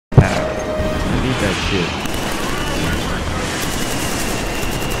that shit.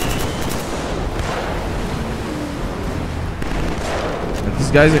 And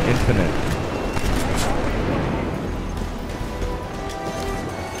these guys are infinite.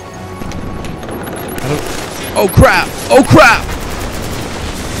 I don't... Oh crap! Oh crap!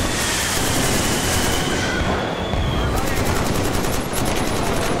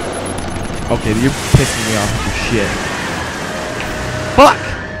 Okay, you're pissing me off with your shit. Fuck!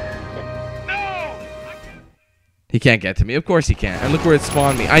 No! He can't get to me. Of course he can't. And look where it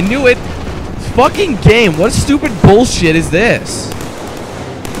spawned me. I knew it! Fucking game! What stupid bullshit is this?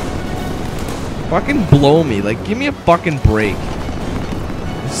 Fucking blow me. Like, give me a fucking break.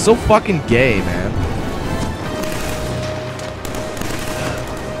 It's so fucking gay, man.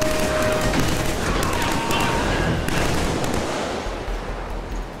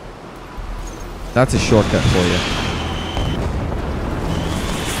 That's a shortcut for you.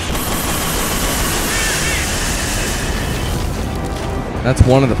 That's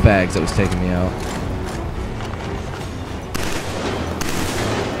one of the fags that was taking me out.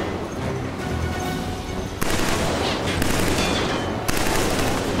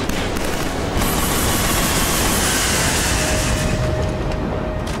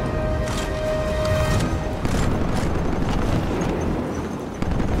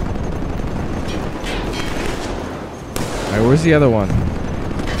 Alright, where's the other one?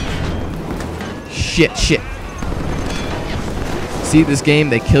 Shit, shit. See, this game,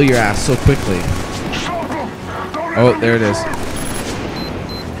 they kill your ass so quickly. Oh, there it is.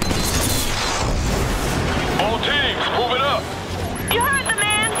 All teams, move it up. You heard the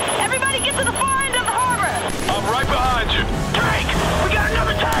man. Everybody get to the far end of the harbor. I'm right behind you. Tank! We got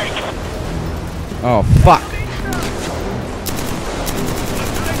another tank! Oh, fuck.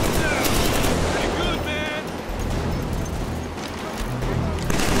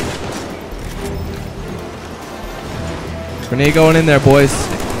 Grenade going in there, boys.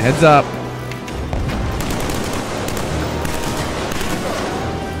 Heads up.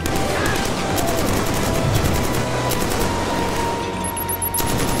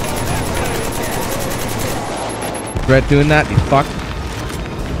 Regret doing that, you fuck.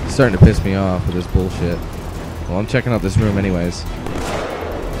 It's starting to piss me off with this bullshit. Well, I'm checking out this room anyways.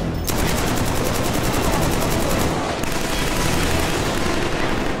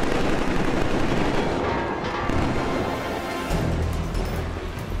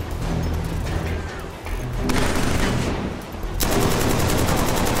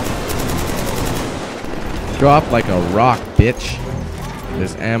 Drop like a rock, bitch.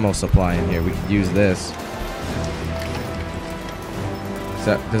 There's ammo supply in here. We could use this.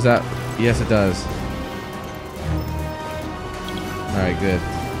 Does that? Yes, it does. Alright, good.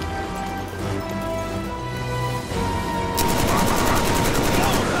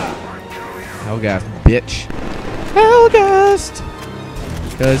 Hellgast, bitch. Hellgast!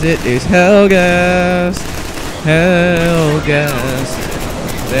 Cause it is Hellgast. Hellgast.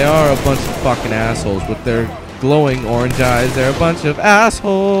 They are a bunch of fucking assholes with their glowing orange eyes. They're a bunch of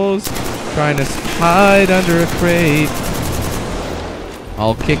assholes trying to hide under a crate.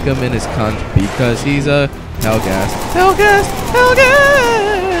 I'll kick him in his cunt because he's a Hellgast. Hellgast!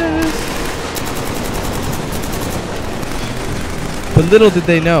 Hellgast! But little did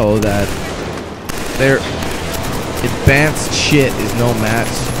they know that their advanced shit is no match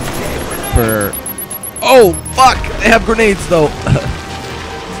for... Oh, fuck! They have grenades, though.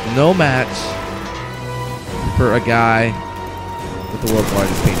 No match for a guy with the world's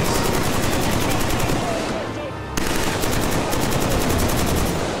largest penis.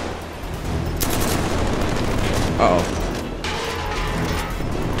 Uh-oh.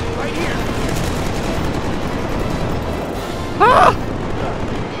 Right here. Ah!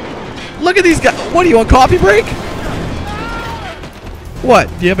 Look at these guys. What, do you want coffee break? What?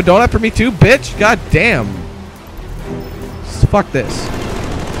 Do you have a donut for me too, bitch? God damn. Fuck this.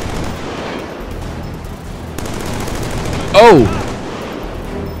 Oh!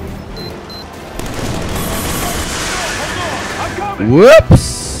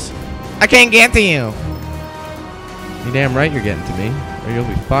 Whoops! I can't get to you. You damn right you're getting to me, or you'll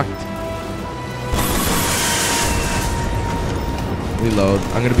be fucked. Reload.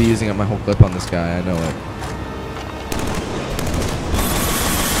 I'm gonna be using up my whole clip on this guy. I know it.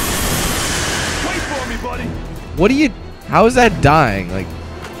 Wait for me, buddy. What do you? How is that dying? Like,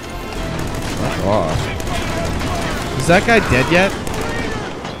 fuck off. Is that guy dead yet?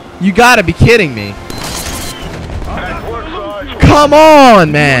 You gotta be kidding me. Come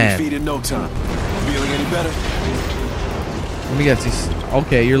on, man. Feet in no time. Feeling any better? Let me guess.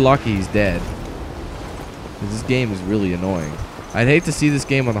 Okay, you're lucky he's dead. This game is really annoying. I'd hate to see this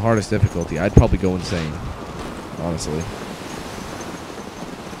game on the hardest difficulty. I'd probably go insane, honestly.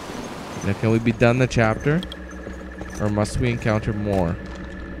 Now, can we be done the chapter? Or must we encounter more?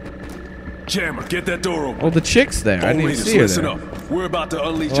 Jammer, get that door open. Oh, the chick's there. I didn't even see her listen there. up. We're about to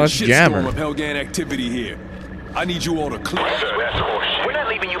unleash a that's Jammer. shitstorm of Hellgan activity here. I need you all to clear. We're not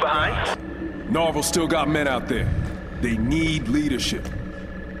leaving you behind. Narvel still got men out there. They need leadership.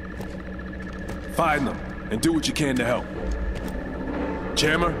 Find them and do what you can to help.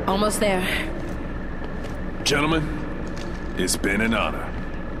 Jammer, Almost there. gentlemen, it's been an honor.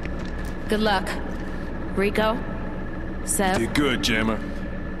 Good luck. Rico? Seb? Did good, Jammer.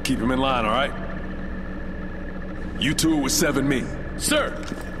 Keep him in line, all right? You two are with 7-Me. Sir!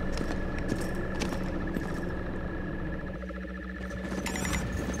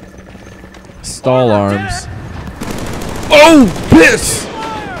 Stall arms. Oh, piss!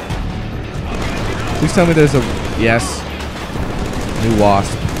 Please tell me there's a... Yes. New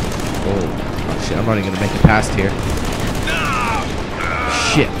wasp. Oh, shit. I'm not even going to make it past here.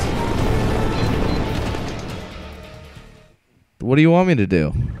 Shit. What do you want me to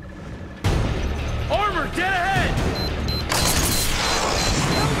do? Armor, get ahead!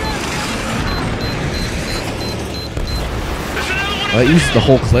 Well, that uses the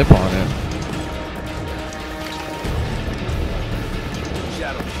whole clip on it.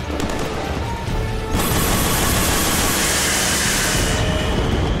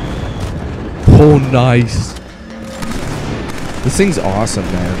 Oh, nice. This thing's awesome,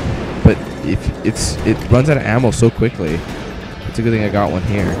 man. But if it runs out of ammo so quickly. It's a good thing I got one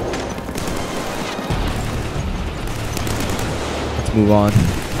here. Let's move on.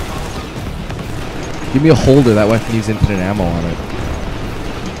 Give me a holder, that way I can use infinite ammo on it.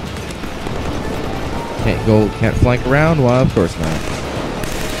 Can't flank around? Well, of course not.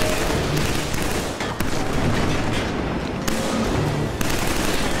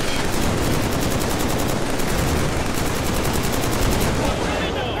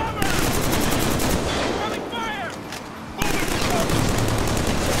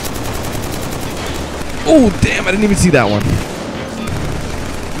 Oh, damn, I didn't even see that one.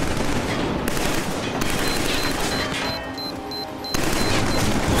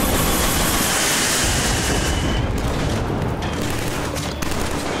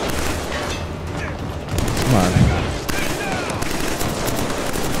 Come on.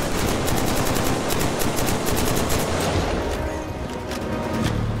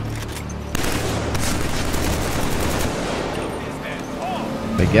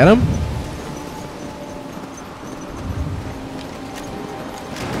 Did I get him?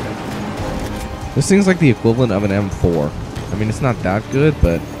 This thing's like the equivalent of an M4. I mean, it's not that good,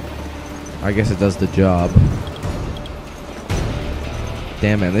 but I guess it does the job.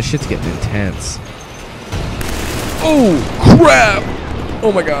 Damn, man, this shit's getting intense. Oh, crap!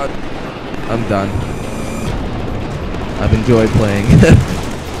 Oh my god. I'm done. I've enjoyed playing.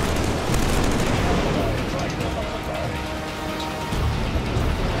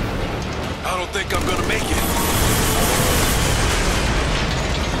 I don't think I'm gonna make it.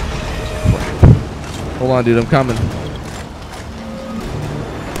 Hold on, dude, I'm coming.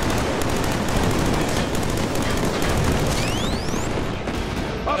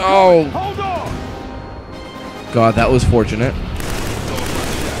 Oh! Hold on! God, that was fortunate.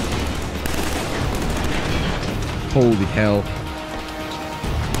 Holy hell.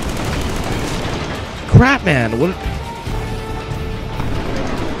 Crap, man. What?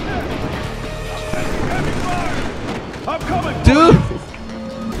 I'm coming! Dude!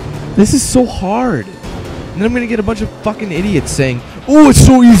 This is so hard. And then I'm gonna get a bunch of fucking idiots saying, "Oh, it's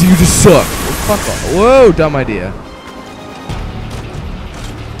so easy, you just suck." Well, fuck off. Whoa, dumb idea.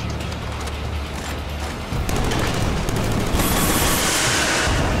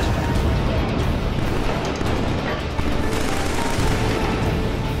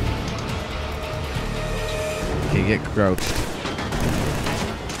 Okay, get crouched.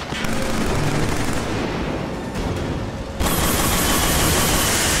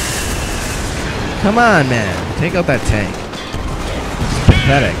 Come on, man. Take out that tank. It's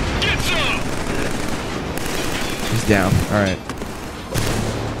pathetic. He's down. Alright.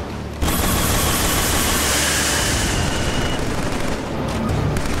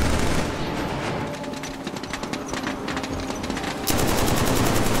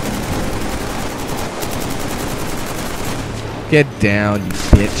 Get down, you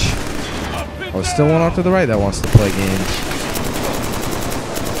bitch. Oh, still one off to the right that wants to play games.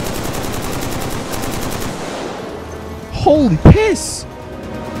 Holy piss!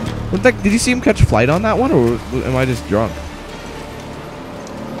 What the, did you see him catch flight on that one, or am I just drunk?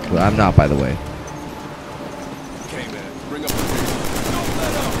 Well, I'm not, by the way. Okay, man. Bring up the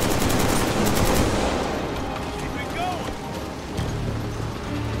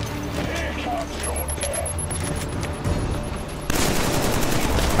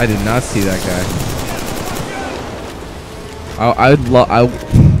I did not see that guy.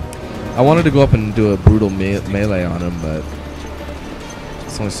 I wanted to go up and do a brutal melee on him, but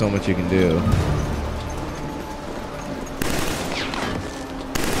there's only so much you can do.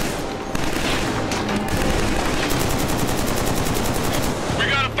 We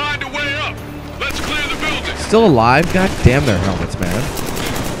gotta find a way up. Let's clear the building. Still alive? God damn their helmets, man.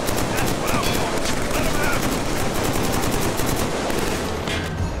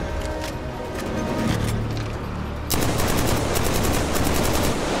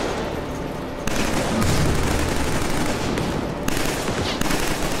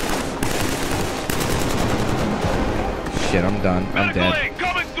 Shit, I'm done. I'm dead.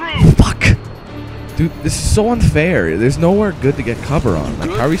 Fuck! Dude, this is so unfair. There's nowhere good to get cover on. Like,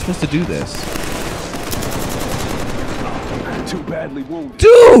 how are we supposed to do this? Too badly wounded.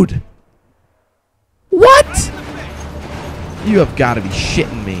 Dude! What? You have got to be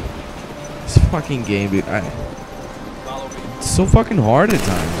shitting me. This fucking game, dude. It's so fucking hard at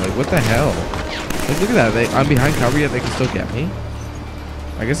times. Like, what the hell? Like, look at that. I'm behind cover yet they can still get me.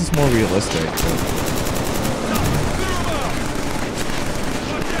 I guess it's more realistic.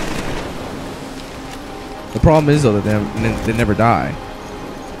 But the problem is, though, that they never die.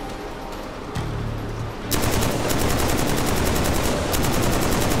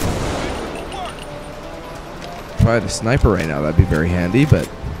 If I had a sniper right now, that'd be very handy, but...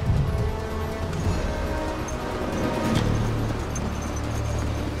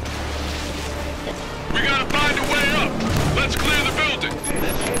 We gotta find a way up. Let's clear the building.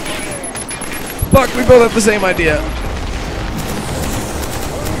 Fuck, we both have the same idea.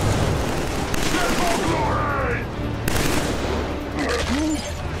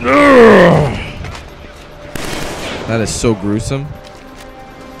 That is so gruesome.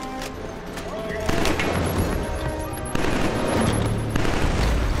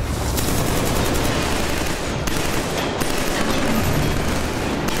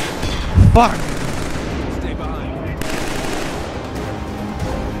 Fuck. Stay behind.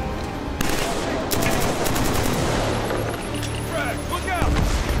 Look out.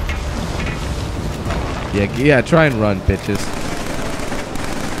 Yeah, try and run, bitches.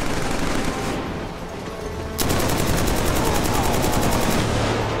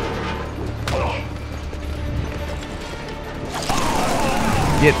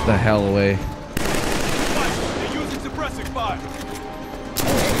 Get the hell away. They're using suppressing fire.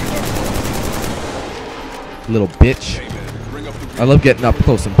 Little bitch. I love getting up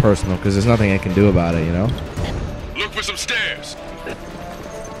close and personal because there's nothing I can do about it, you know? Look for some stairs.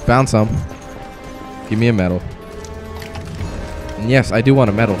 Found some. Give me a medal. And yes, I do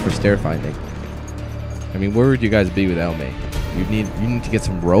want a medal for stair finding. I mean, where would you guys be without me? You need to get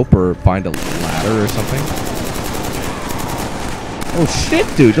some rope or find a ladder or something. Oh shit,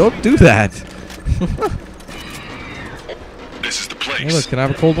 dude, don't do that. This is the place. Hey, look, can I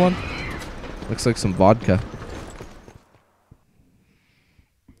have a cold one? Looks like some vodka.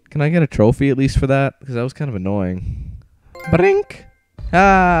 Can I get a trophy at least for that? Because that was kind of annoying. Brink!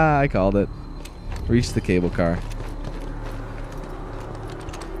 Ah, I called it. Reached the cable car.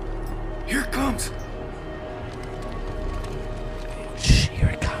 Here it comes. Shh, here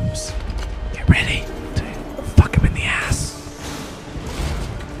it comes. Get ready to fuck him in the ass.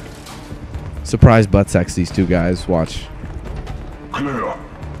 Surprise butt sex, these two guys. Watch. Clear.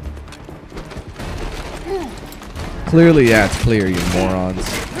 Clearly, yeah, it's clear, you morons.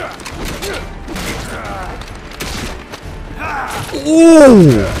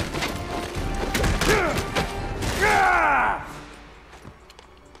 Ooh!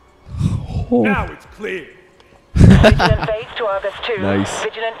 Oh. Now it's clear. Vigilant base to Argus 2. Nice.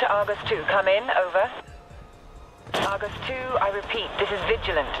 Vigilant to Argus 2. Come in. Over. Argus 2, I repeat, this is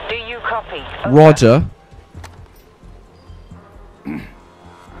Vigilant. Do you copy? Over. Roger.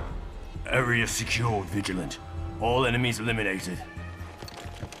 Area secured, Vigilant. All enemies eliminated.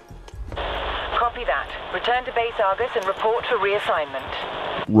 Copy that. Return to base Argus and report for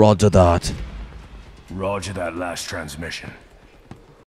reassignment. Roger that. Roger that last transmission.